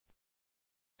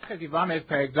Masechet Yevamos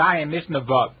Perek Zayin Mishnah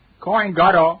Vav. Kohen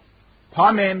Gadol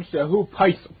Pamim Shehu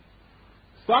Paisel.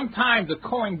 Sometimes a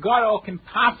Kohen Gadol can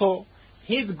passel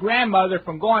his grandmother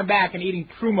from going back and eating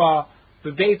truma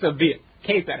b'beis aviyah.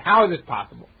 Case that, how is this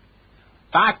possible?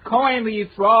 Bas Kohen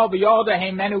liYisrael v'yolda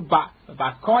heimenu bas. A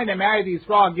Bas Kohen that marries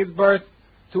Yisrael gives birth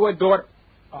to a daughter.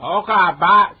 Ocha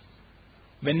bas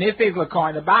v'nifes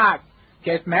l'Kohen. The bas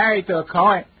gets married to a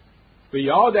Kohen.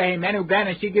 V'yolda heimenu ben,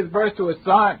 and she gives birth to a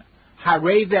son.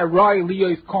 Harei zeroi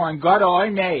liyos Kohen Gadol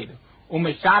oimed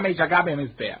u'mishamesh agabe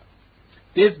mizbeach.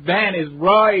 This ben is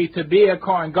roi to be a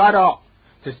Kohen Gadol,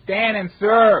 to stand and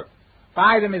serve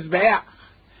by the mizbeach.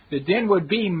 The din would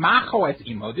be macho es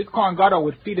imo. This Kohen Gadol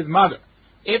would feed his mother.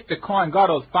 If the Kohen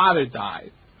Gadol's father dies,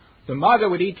 the mother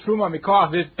would eat truma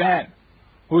mikol this ben,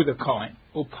 who's a Kohen.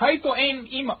 Upaito ein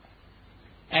imo,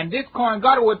 and this Kohen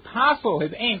Gadol would passel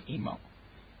his ein imo.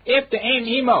 If the ein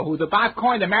imo, who's a Bas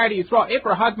Kohen that married Yisrael, if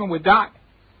her husband would die,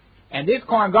 and this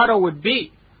Kohen Gadol would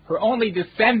be her only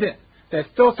descendant that's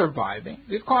still surviving,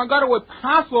 this Kohen Gadol would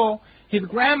passel his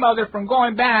grandmother from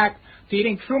going back to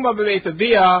eating truma b'beis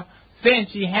aviyah,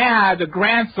 since she had the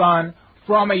grandson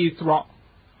from a Yisrael.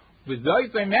 With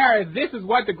those married, this is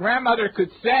what the grandmother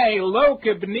could say: Lo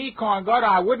kibni Kohen Gadol,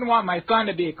 I wouldn't want my son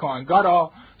to be a Kohen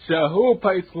Gadol. Shehu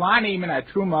paislani min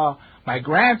truma, my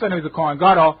grandson who's a Kohen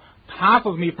Gadol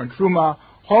passels me from truma,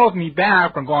 holds me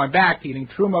back from going back to eating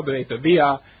truma b'beis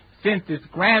aviyah, since this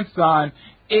grandson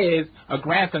is a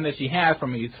grandson that she has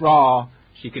from a Yisrael,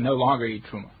 she can no longer eat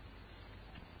truma.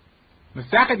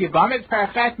 Masechet Yevamos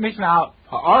Perek Mishnah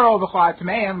Ha'aro v'chol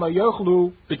Atmeim lo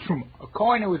yochlu b'truma. A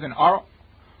Kohen who is an Aro,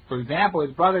 for example,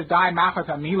 his brother died Machas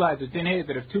Hamila, as the din is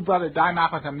that if two brothers die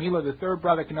Machas Hamila, the third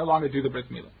brother can no longer do the bris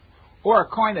milah. Or a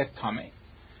Kohen that's Tameh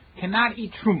cannot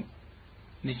eat truma.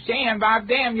 Nisheim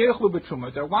v'avdeim yochlu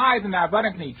b'truma. Their wives and their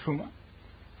avadim can eat truma,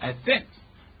 and since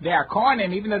they are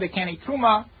Kohanim, even though they can't eat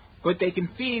truma, but they can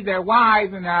feed their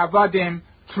wives and their avadim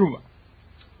truma.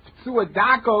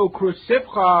 Psuadako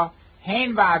krushivcha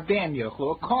hein v'avdeim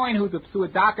yochlu. A Kohen who's a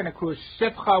psuadaka and a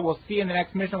krushivcha, we'll see in the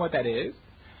next mission what that is.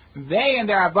 They and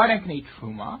their avadim can eat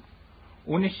truma.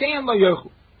 Unisheim lo yochlu.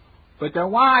 But their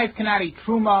wives cannot eat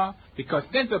truma, because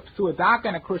since a psuadaka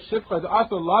and a krushivcha is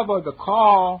also love of the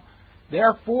call,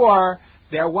 therefore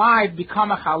their wives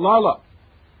become a halala,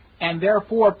 and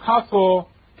therefore puzzle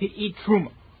to eat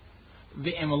truma.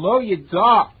 If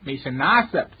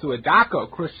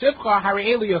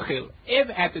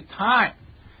at the time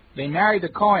they married the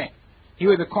Kohen, he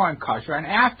was a Kohen kosher, and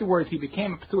afterwards he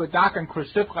became a psuadaka and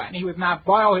krushivcha, and he was not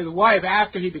boil his wife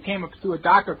after he became a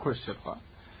psuadaka krushivcha,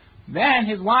 then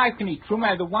his wives can eat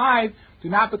truma, and the wives do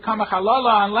not become a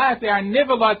halala unless they are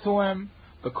nivala to him.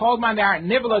 The cold man, they are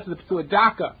nivala to the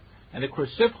psuadaka, and the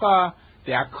krushivcha,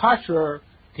 they are kosher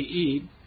to eat